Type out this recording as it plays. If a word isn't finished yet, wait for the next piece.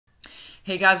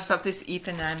Hey guys, what's up? This is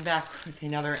Ethan and I'm back with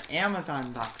another Amazon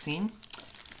unboxing.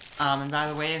 And by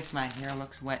the way, if my hair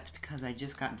looks wet, it's because I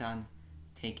just got done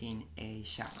taking a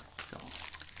shower. So,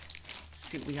 let's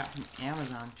see what we got from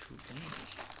Amazon today.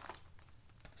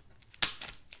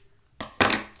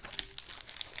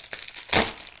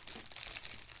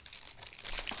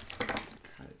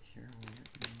 Cut it here a little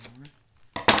bit more.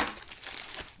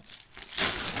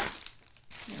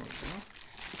 There we go.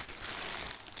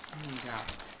 And we got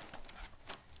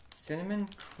Cinnamon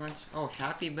Crunch,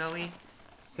 Happy Belly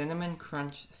Cinnamon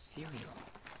Crunch Cereal.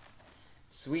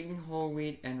 Sweetened whole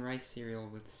wheat and rice cereal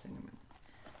with cinnamon.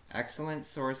 Excellent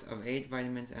source of 8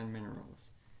 vitamins and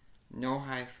minerals. No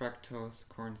high fructose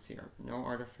corn syrup. No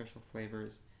artificial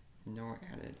flavors. No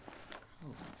added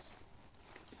colors.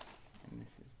 And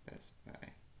this is Best Buy.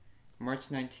 March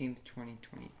 19th,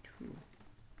 2022.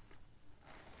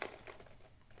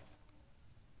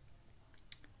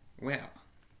 Well,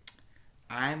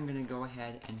 I'm going to go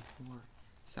ahead and pour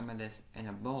some of this in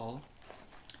a bowl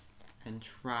and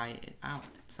try it out.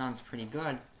 It sounds pretty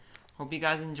good. Hope you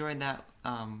guys enjoyed that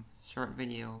short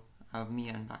video of me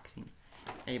unboxing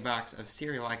a box of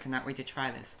cereal. I cannot wait to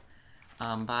try this.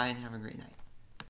 Bye and have a great night.